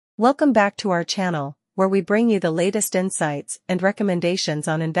Welcome back to our channel, where we bring you the latest insights and recommendations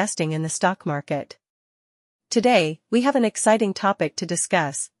on investing in the stock market. Today, we have an exciting topic to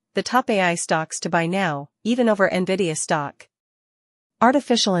discuss: the top AI stocks to buy now, even over Nvidia stock.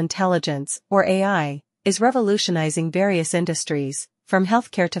 Artificial intelligence, or AI, is revolutionizing various industries, from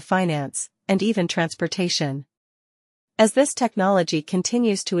healthcare to finance, and even transportation. As this technology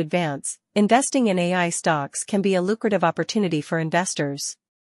continues to advance, investing in AI stocks can be a lucrative opportunity for investors.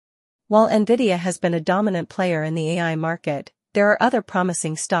 While Nvidia has been a dominant player in the AI market, there are other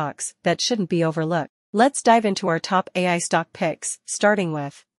promising stocks that shouldn't be overlooked. Let's dive into our top AI stock picks, starting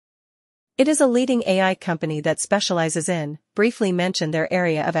with. It is a leading AI company that specializes in, briefly mention their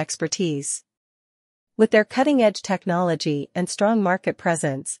area of expertise. With their cutting-edge technology and strong market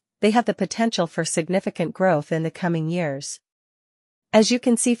presence, they have the potential for significant growth in the coming years. As you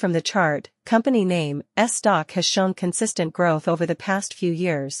can see from the chart, company name S stock has shown consistent growth over the past few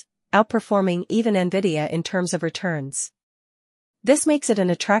years, outperforming even Nvidia in terms of returns. This makes it an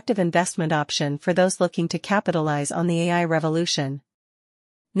attractive investment option for those looking to capitalize on the AI revolution.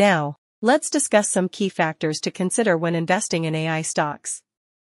 Now, let's discuss some key factors to consider when investing in AI stocks.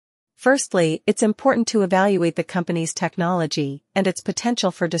 Firstly, it's important to evaluate the company's technology and its potential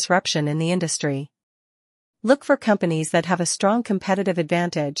for disruption in the industry. Look for companies that have a strong competitive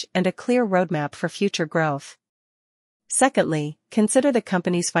advantage and a clear roadmap for future growth. Secondly, consider the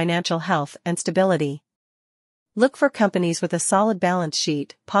company's financial health and stability. Look for companies with a solid balance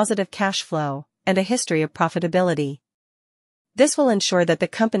sheet, positive cash flow, and a history of profitability. This will ensure that the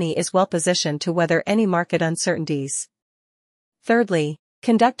company is well positioned to weather any market uncertainties. Thirdly,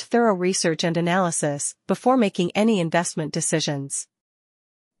 conduct thorough research and analysis before making any investment decisions.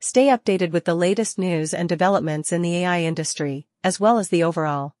 Stay updated with the latest news and developments in the AI industry, as well as the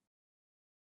overall